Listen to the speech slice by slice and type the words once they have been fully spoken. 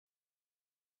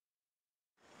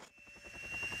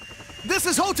This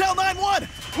is Hotel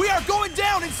 9-1. We are going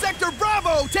down in Sector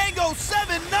Bravo, Tango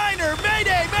 7-9er.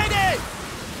 Mayday, mayday!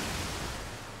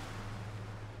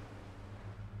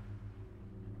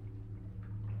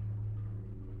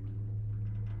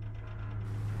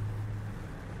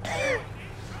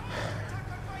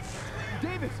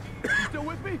 Davis, you still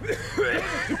with me? Davis,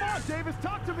 come on, Davis,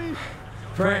 talk to me!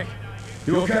 Frank,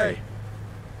 you okay?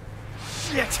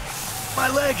 Shit! My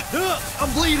leg!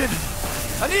 I'm bleeding!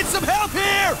 I need some help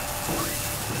here!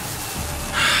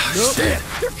 Shit!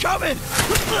 They're coming!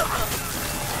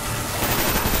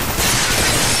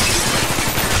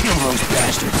 Kill those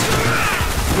bastards!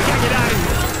 We gotta get out of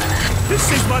here! This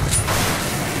is what...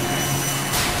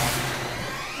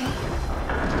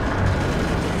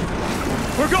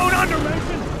 We're going under,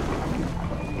 Mason!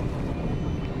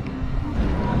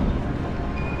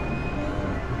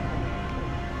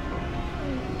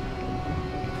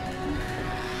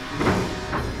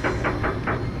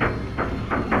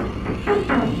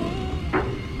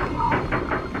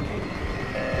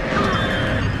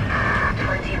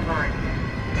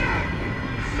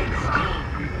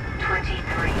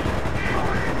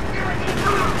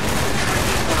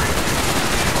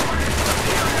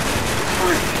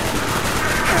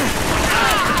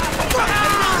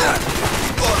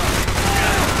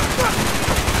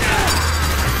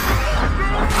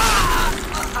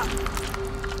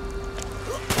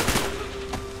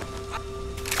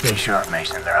 Stay sharp,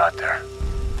 Mason. They're out there.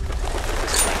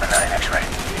 Sleep a 9 X-ray.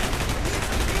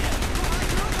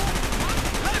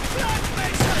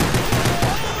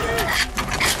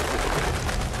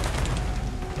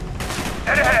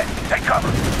 Head ahead. Take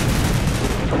cover.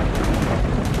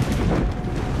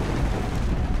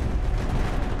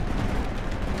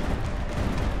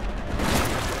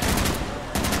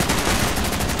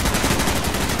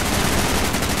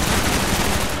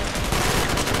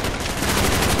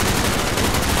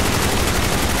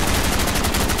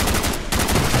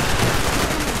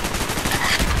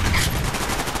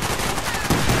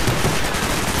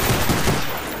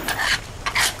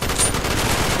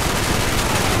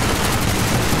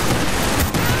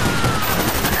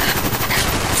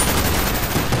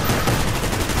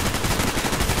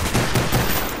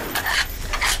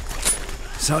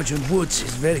 Sergeant Woods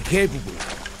is very capable.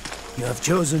 You have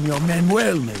chosen your men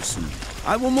well, Mason.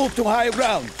 I will move to high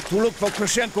ground to look for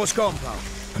Krashenko's compound.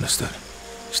 Understood.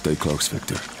 Stay close,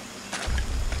 Victor.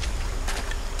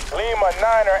 Lima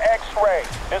 9er X-ray.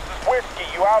 This is Whiskey.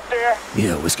 You out there?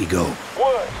 Yeah, Whiskey, go.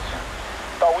 Woods.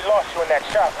 Thought we lost you in that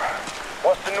chopper.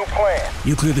 What's the new plan?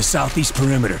 You clear the southeast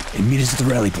perimeter and meet us at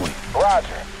the rally point.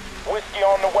 Roger. Whiskey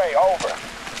on the way. Over.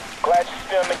 Glad you're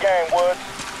still in the game, Woods.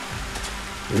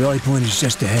 The rally point is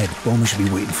just ahead. Bowman should be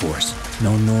waiting for us.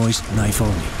 No noise, knife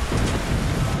only.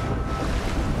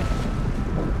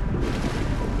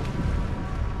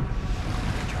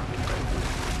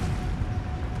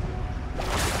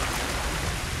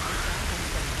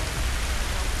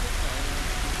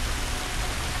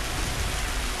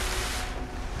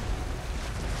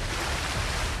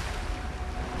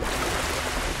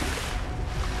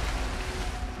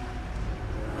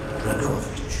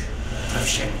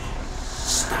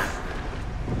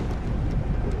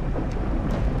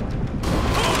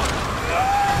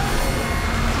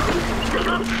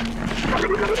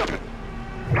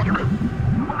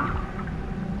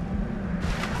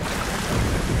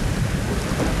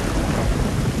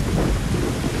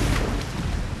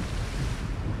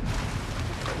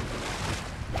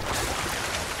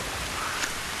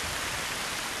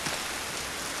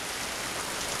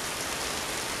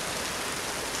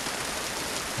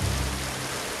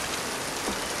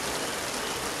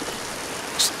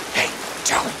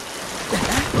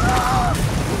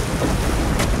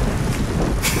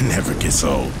 Never gets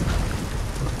old.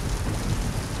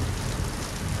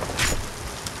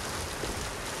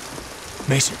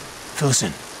 Mason, fill us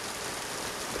in.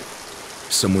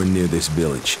 Somewhere near this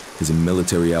village is a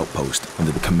military outpost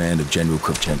under the command of General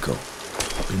Kravchenko.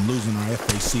 Been losing our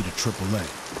FAC to AAA.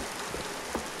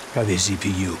 Probably a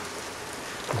ZPU.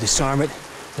 We'll disarm it,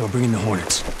 then we'll bring in the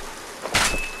Hornets.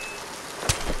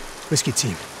 Whiskey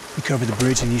team, we cover the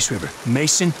bridge in the East River.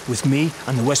 Mason with me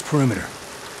on the west perimeter.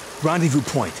 Rendezvous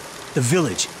point, the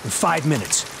village, in 5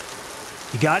 minutes.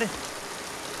 You got it?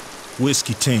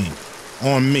 Whiskey team,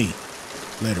 on me.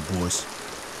 Later, boys.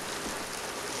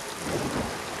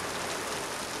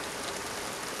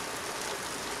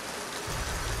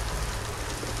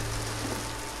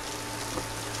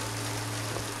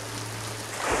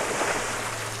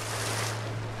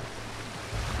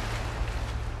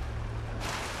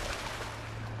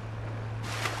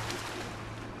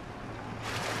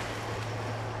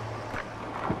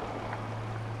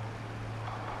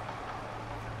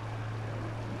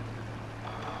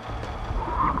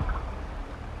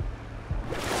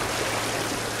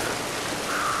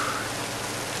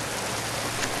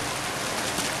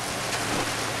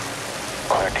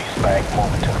 bank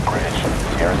moving to the bridge.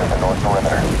 Sierra's in the north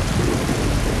perimeter.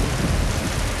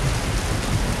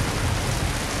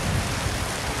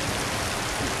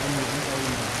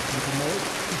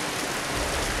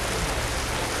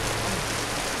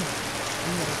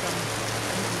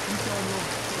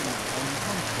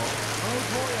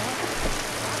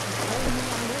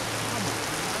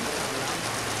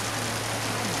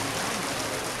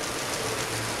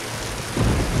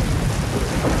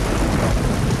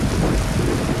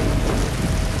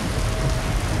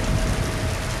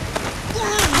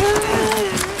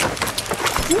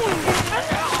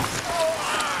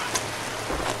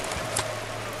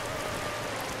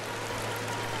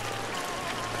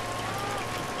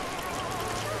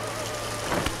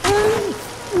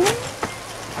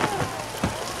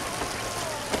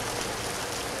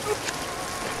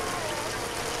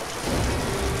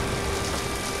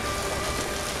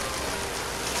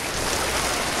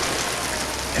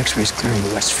 X-rays clearing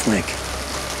the west flank.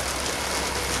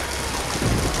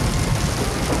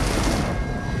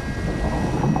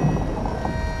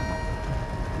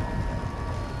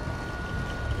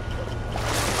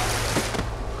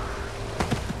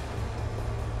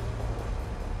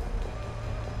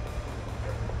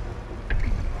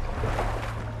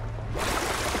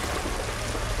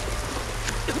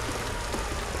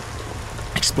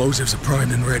 Explosives are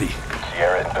primed and ready.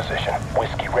 Sierra in position.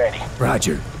 Whiskey ready.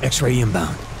 Roger. X-ray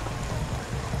inbound.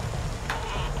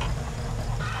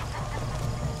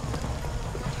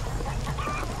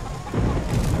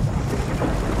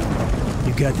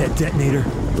 You got that detonator?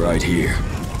 Right here.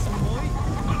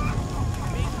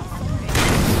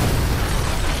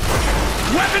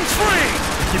 Weapons free!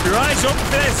 Keep your eyes open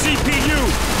for that CPU!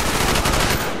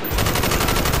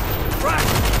 Right!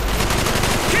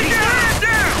 Keep your hands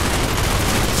down!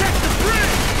 Check the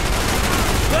bridge!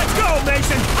 Let's go,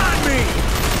 Mason! On me!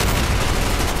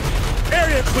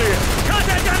 Area clear!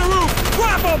 Contact on the roof!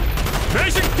 Drop them!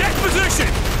 Mason, get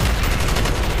position!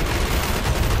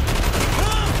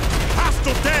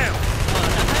 Hostile down!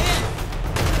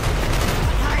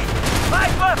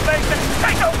 Light left, Mason!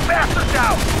 Take those bastards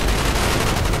out!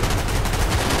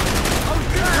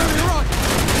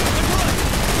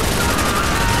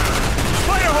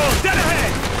 Spider hole, dead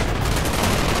ahead!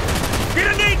 Get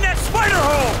a need in that spider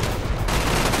hole!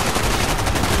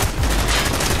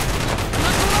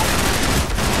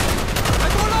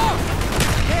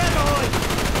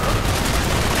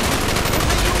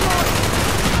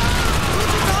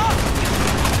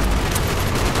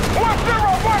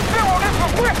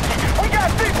 We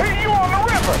got CPU on the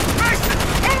river! Mason,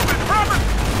 move it, brother!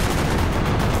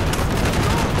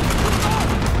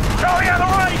 Charlie on the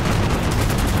right!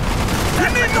 You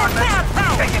need more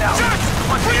firepower! Take it out! Just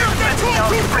clear that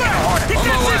 202 flag! Get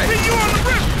that CPU on the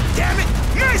river! Damn it!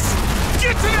 Mason,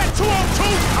 get to that 202!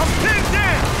 I'm pinned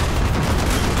down!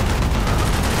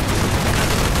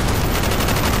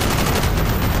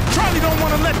 Charlie don't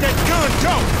want to let that gun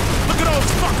go! Look at those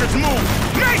fuckers move!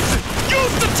 Mason!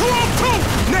 Use the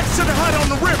 202! Next to the hut on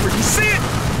the river, you see it?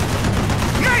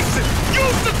 Mason!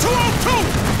 Use the 202!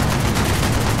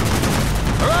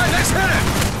 Alright, let's hit it!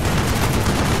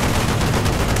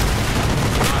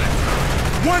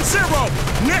 1-0.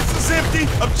 Nest is empty.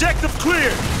 Objective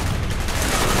cleared.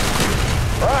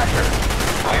 Roger.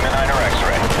 Lima 9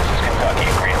 X-ray. This is Kentucky.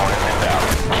 Greenhorn is inbound.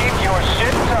 Keep your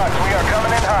shit tucked. We are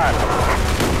coming in hot.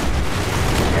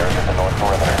 Sierra's in the north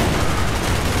perimeter.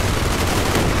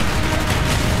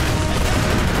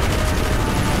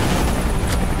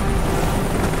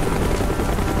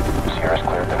 Sierra's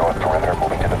cleared the north perimeter,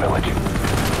 moving to the village.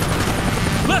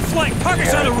 Left flank,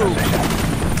 target's on the roof!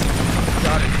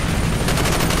 Got it.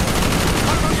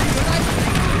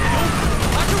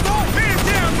 Man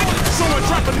down, nigga! Someone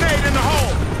drop a nade in the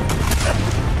hole!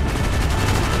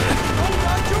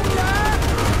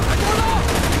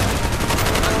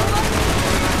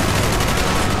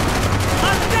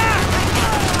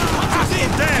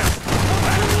 Hostile down!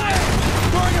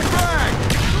 Throwing a frag!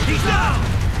 He's down!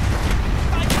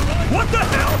 What the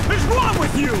hell is wrong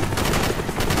with you?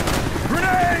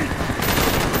 Grenade!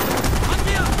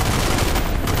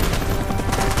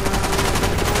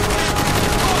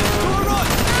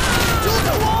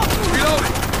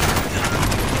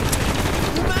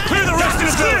 Clear the rest of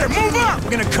the clear! Move up!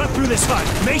 We're gonna cut through this hut.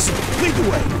 Mason, lead the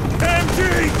way.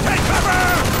 MD, take cover!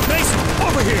 Mason,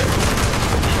 over here!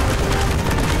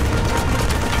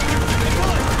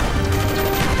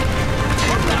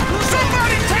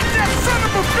 Somebody take that son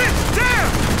of a bitch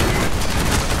down!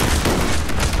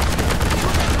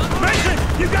 Mason,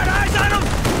 you got eyes on him?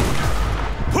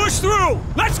 Push through!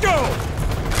 Let's go!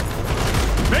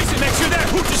 Mason, make sure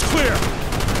that hooch is clear!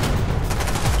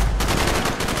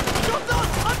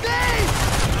 I'm dead!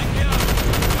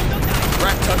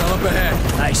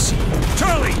 I see.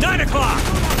 Charlie, 9 o'clock!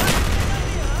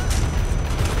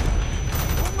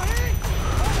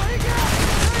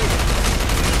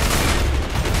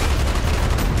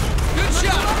 Good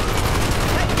shot!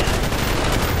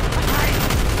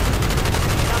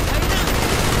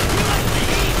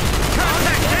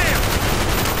 Contact down!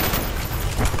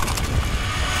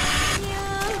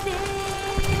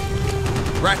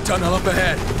 Rat tunnel up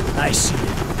ahead. I see it.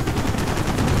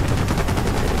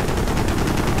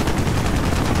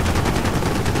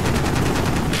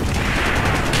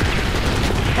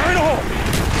 Burn a hole!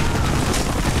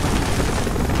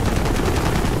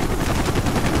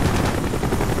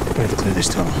 We have to clear this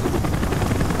tunnel.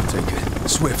 Take it.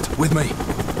 Swift, with me.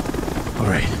 All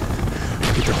right.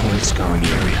 Get the Hornets scouring the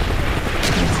area.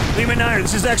 Lima 9,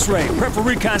 this is X-Ray. Prep for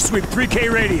recon sweep, 3K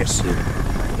radius.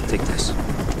 Take this.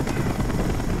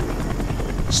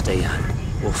 Stay on.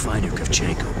 We'll find your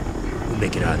Kravchenko. We'll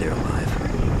make it out of there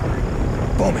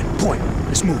alive. Bowman, point.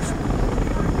 Let's move.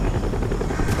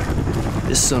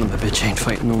 This son of a bitch ain't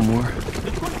fighting no more.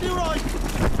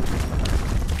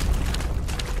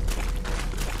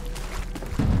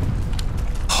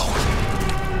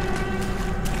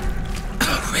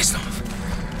 Reznov.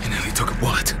 He nearly took a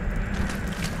bullet.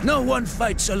 No one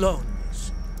fights alone.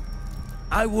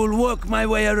 I will work my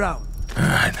way around. All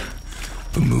right.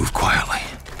 But move quietly.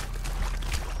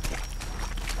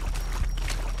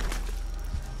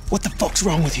 What the fuck's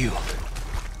wrong with you?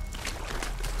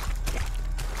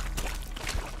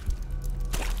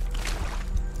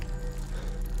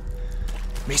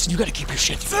 Mason, you gotta keep your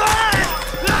shit. It's coming.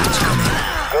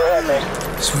 Go ahead,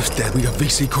 Mason. Swift's dead. We got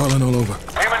VC crawling all over.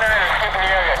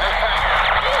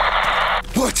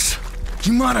 What?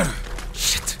 You monitor.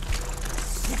 Shit.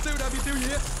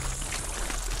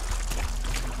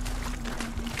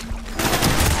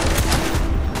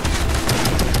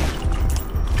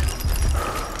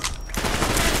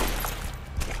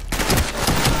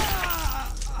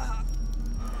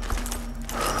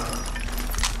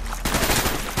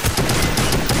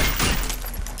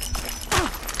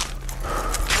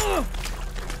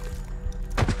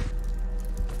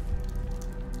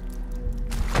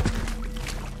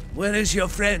 Where is your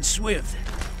friend Swift?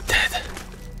 Dead.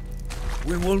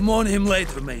 We will mourn him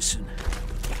later, Mason.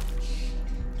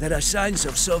 There are signs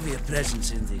of Soviet presence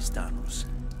in these tunnels.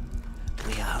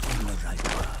 We are on the right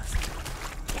path.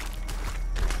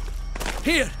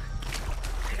 Here!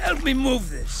 Help me move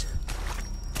this.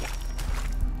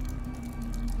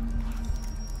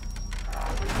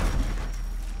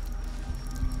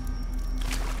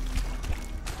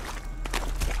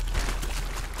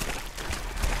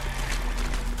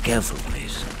 Careful,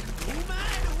 Mason.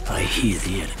 I hear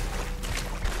the enemy.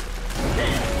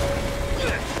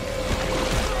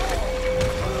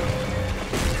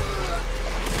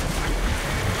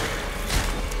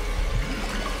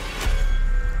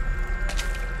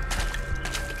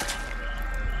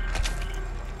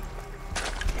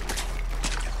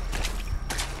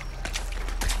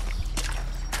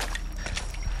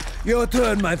 Your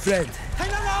turn, my friend.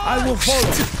 I will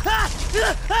follow.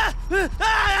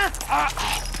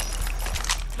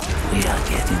 We are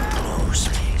getting close,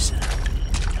 Mason.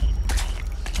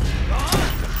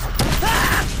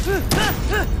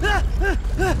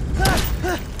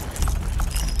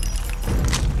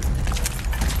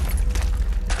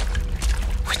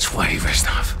 Which way,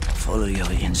 Reznov? Follow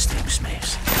your instincts,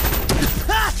 Mason.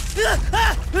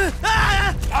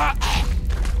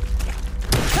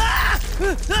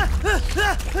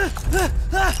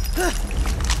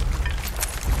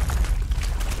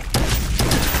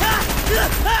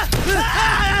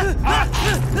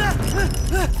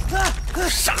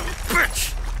 Son of a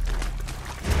bitch!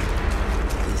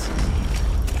 This is it.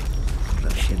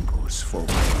 Grushenko's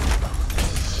forward.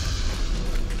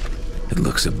 It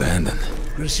looks abandoned.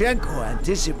 Grushenko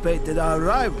anticipated our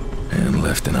arrival. And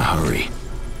left in a hurry.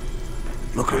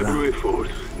 Look around. February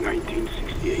 4th,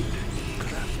 1968.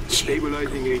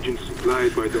 Stabilizing agents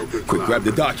supplied by Dr. Quick, grab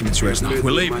the documents, Reznov.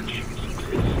 We're leaving.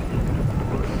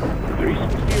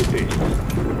 368 days.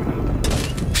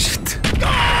 Shit.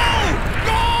 Go!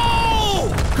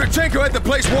 Go! Kravchenko had the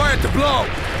place wired to blow.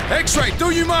 X-ray,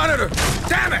 do you monitor?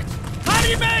 Damn it!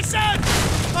 Hurry, Mason!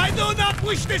 I do not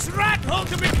wish this rat hole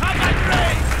to become my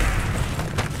grave!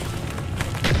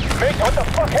 Mason, what the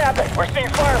fuck happened? We're seeing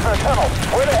fire from the tunnel.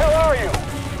 Where the hell are you?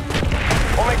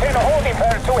 We'll maintain a holding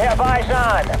pattern until we have eyes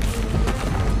on.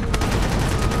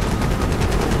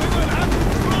 We will have to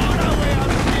crawl our way out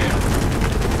of here!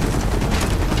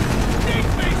 Dig,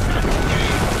 Mason!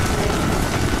 Dig!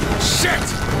 Shit!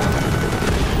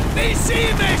 VC,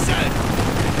 Mason!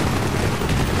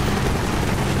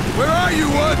 Where are you,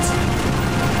 Woods?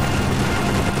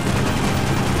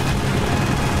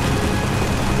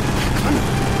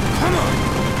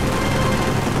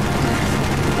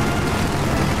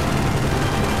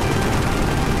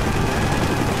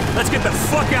 Let's get the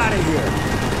fuck out of here!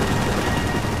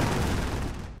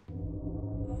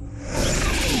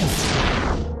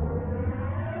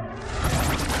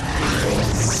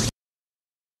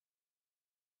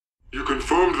 You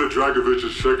confirmed that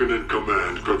Dragovich's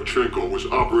second-in-command, Kravchenko, was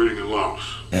operating in Laos.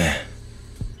 Yeah.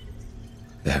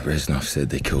 That Reznov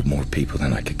said they killed more people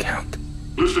than I could count.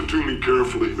 Listen to me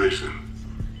carefully, Mason.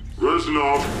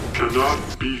 Reznov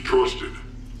cannot be trusted.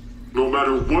 No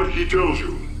matter what he tells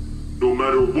you, no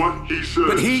matter what he says...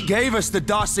 But he gave us the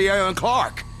dossier on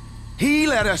Clark. He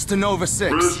led us to Nova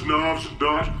 6. Reznov's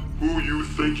not who you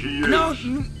think he is. No,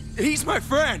 he's my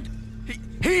friend.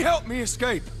 He helped me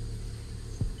escape.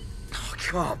 Oh,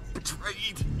 God,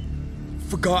 betrayed.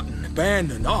 Forgotten,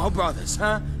 abandoned, all brothers,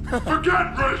 huh?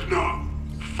 Forget Reznov!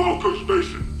 Focus,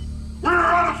 Mason! We're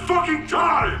out of fucking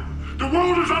time! The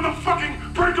world is on the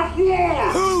fucking brink of war!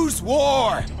 Whose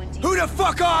war? Who the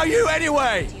fuck are you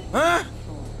anyway? Huh?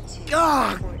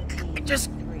 God, I just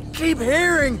keep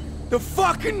hearing the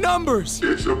fucking numbers.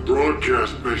 It's a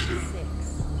broadcast, Mason.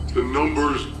 The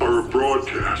numbers are a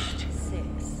broadcast.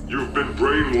 You've been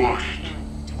brainwashed.